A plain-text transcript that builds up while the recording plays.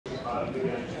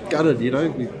gutted, you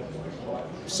know.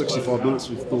 65 minutes,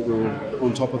 we thought we were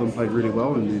on top of them, played really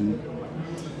well, and then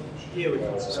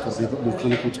just got to be a bit more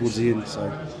clinical towards the end.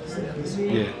 So,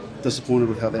 yeah, disappointed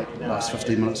with how that last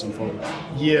 15 minutes unfolded.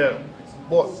 Yeah.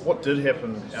 What did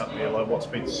happen out there? Like, what's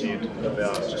been said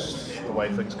about just the way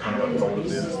things kind of unfolded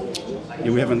there?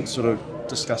 Yeah, we haven't sort of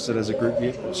discussed it as a group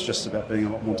yet. It's just about being a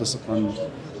lot more disciplined, a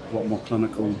lot more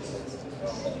clinical.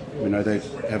 We know they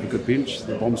have a good bench,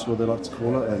 the bomb squad they like to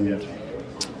call it, and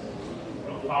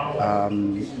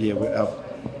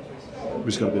we've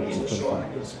just got to be a bit more clinical,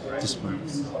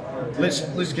 disciplined.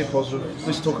 Let's get positive.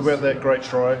 Let's talk about that great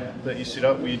try that you set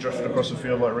up where you drifted across the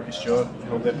field like Ricky Stewart,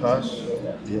 held that pass,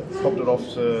 popped it off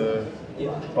to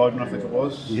Bowden, I think it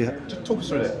was. Yeah. Just talk us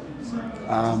through that.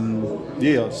 I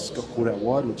just got caught out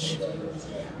wide, which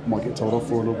might get told off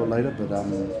for a little bit later, but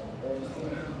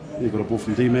got a ball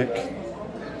from D-Mac.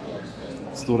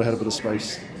 Thought I had a bit of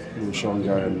space, a little shot and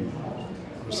go, and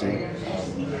obviously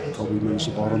probably managed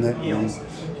to bite on that. And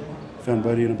found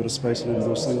Bodie in a bit of space and ended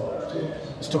this thing.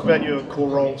 Let's talk about your core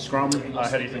role, scrum.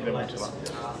 How do you think that went tonight?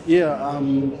 Yeah,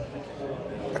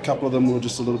 a couple of them were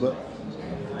just a little bit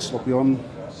sloppy on.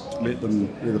 Let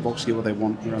the box get what they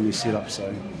want around their setup.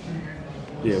 So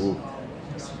yeah, we'll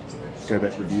go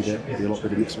back and review that. It'll be a lot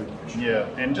better next week. Yeah,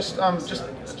 and just on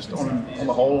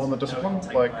the whole, on the discipline,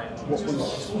 like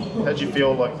how did you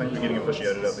feel like things were getting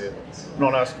officiated out there? I'm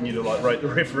not asking you to like rate the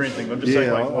ref or anything. I'm just saying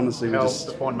like honestly, how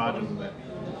the fine margins in that.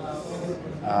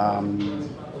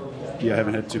 I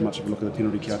haven't had too much of a look at the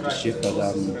penalty count just yet,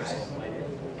 but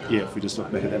if we just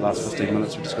look back at that last 15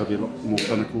 minutes, we've just got to be a lot more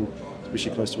clinical,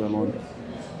 especially close to our line.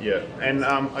 Yeah, and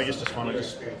I guess just finally,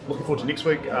 just looking forward to next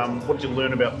week. What did you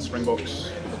learn about the Springboks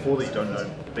before that you don't know,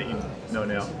 that you know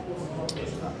now?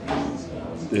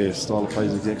 Their style of play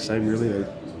is the exact same, really. They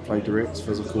play direct,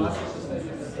 physical.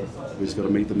 We just got to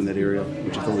meet them in that area,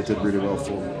 which I thought we did really well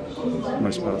for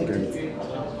most part of the game.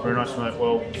 Very nice, mate.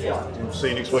 Well, we'll see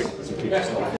you next week.